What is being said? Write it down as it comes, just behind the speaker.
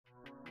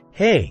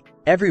Hey,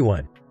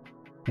 everyone!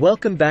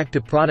 Welcome back to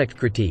Product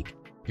Critique,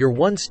 your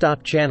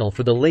one-stop channel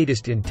for the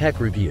latest in tech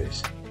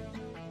reviews.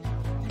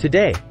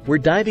 Today, we're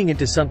diving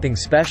into something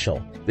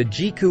special, the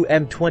Jeecoo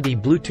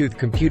M20 Bluetooth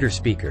computer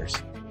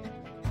speakers.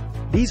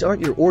 These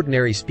aren't your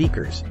ordinary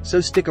speakers, so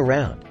stick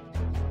around.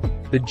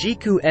 The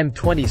Jeecoo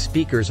M20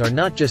 speakers are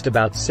not just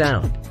about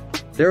sound,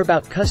 they're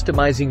about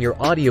customizing your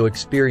audio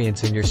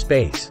experience in your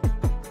space.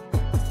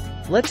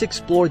 Let's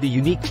explore the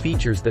unique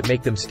features that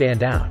make them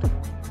stand out.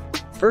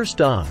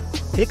 First off,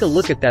 take a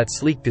look at that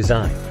sleek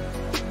design.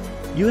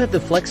 You have the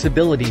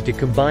flexibility to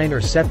combine or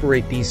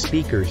separate these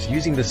speakers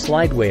using the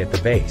slideway at the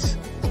base.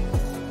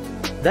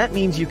 That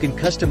means you can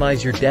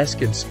customize your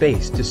desk and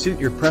space to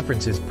suit your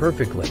preferences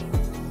perfectly.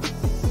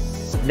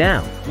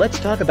 Now, let's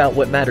talk about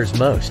what matters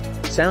most,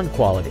 sound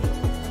quality.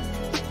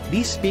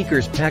 These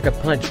speakers pack a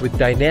punch with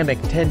dynamic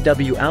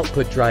 10W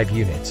output drive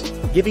units,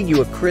 giving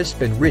you a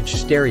crisp and rich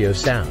stereo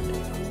sound.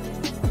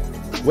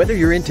 Whether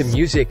you're into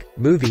music,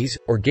 movies,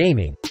 or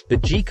gaming, the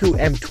Jeecoo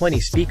M20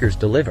 speakers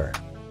deliver.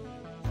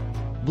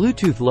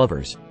 Bluetooth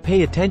lovers,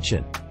 pay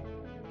attention.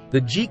 The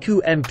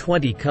Jeecoo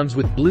M20 comes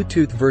with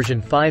Bluetooth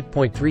version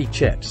 5.3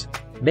 chips,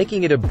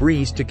 making it a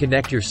breeze to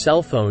connect your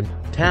cell phone,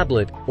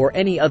 tablet, or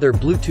any other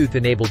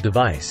Bluetooth-enabled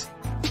device.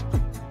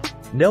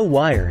 No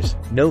wires,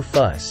 no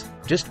fuss,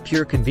 just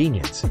pure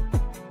convenience.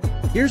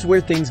 Here's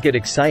where things get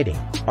exciting: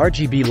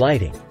 RGB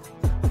lighting.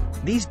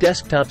 These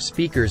desktop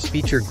speakers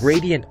feature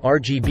gradient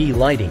RGB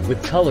lighting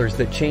with colors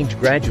that change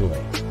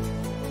gradually.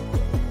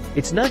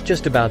 It's not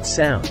just about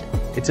sound,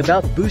 it's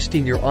about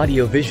boosting your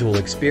audio-visual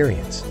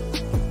experience.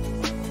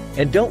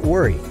 And don't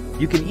worry,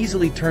 you can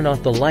easily turn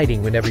off the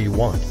lighting whenever you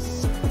want.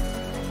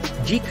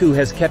 Jeecoo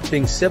has kept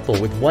things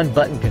simple with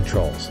one-button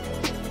controls.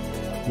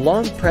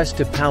 Long press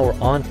to power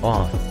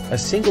on/off, a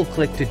single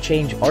click to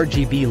change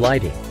RGB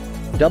lighting,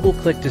 double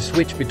click to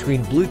switch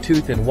between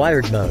Bluetooth and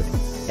wired mode,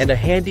 and a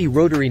handy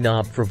rotary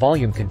knob for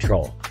volume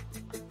control.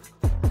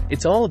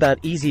 It's all about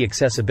easy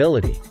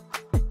accessibility.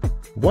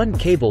 One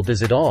cable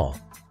does it all.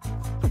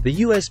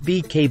 The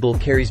USB cable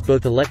carries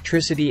both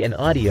electricity and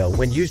audio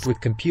when used with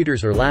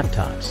computers or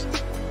laptops.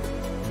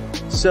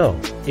 So,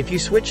 if you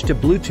switch to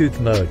Bluetooth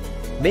mode,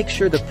 make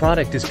sure the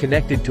product is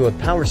connected to a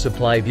power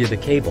supply via the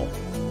cable.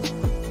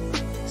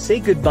 Say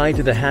goodbye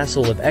to the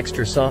hassle of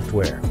extra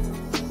software.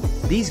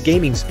 These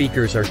gaming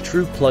speakers are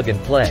true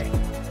plug-and-play.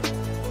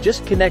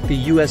 Just connect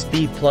the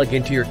USB plug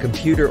into your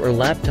computer or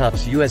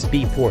laptop's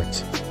USB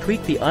ports,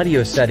 tweak the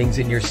audio settings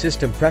in your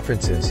system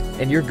preferences,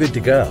 and you're good to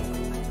go.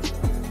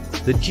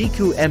 The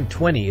Jeecoo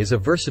M20 is a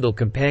versatile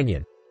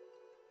companion.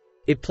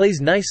 It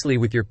plays nicely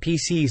with your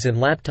PCs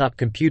and laptop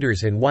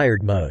computers in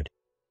wired mode.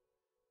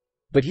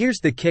 But here's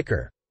the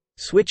kicker.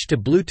 Switch to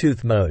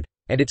Bluetooth mode,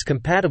 and it's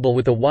compatible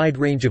with a wide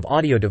range of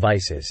audio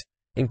devices,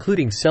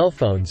 including cell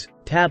phones,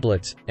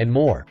 tablets, and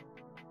more.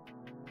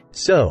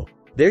 So,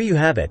 there you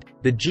have it,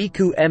 the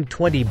Jeecoo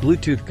M20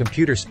 Bluetooth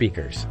computer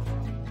speakers.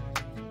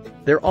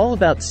 They're all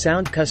about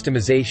sound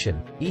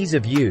customization, ease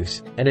of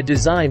use, and a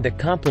design that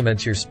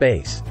complements your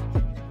space.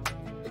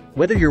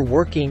 Whether you're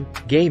working,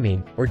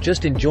 gaming, or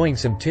just enjoying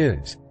some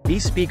tunes,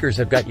 these speakers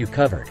have got you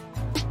covered.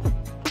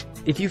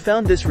 If you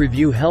found this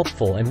review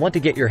helpful and want to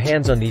get your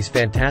hands on these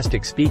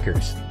fantastic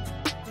speakers,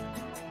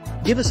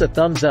 give us a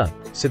thumbs up,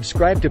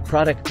 subscribe to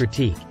Product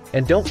Critique,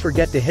 and don't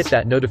forget to hit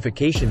that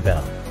notification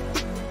bell.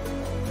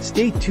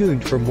 Stay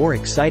tuned for more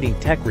exciting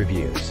tech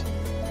reviews.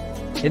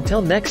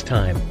 Until next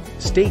time,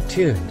 stay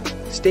tuned,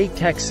 stay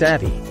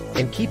tech-savvy,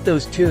 and keep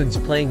those tunes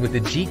playing with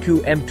the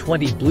Jeecoo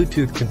M20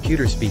 Bluetooth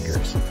computer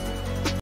speakers.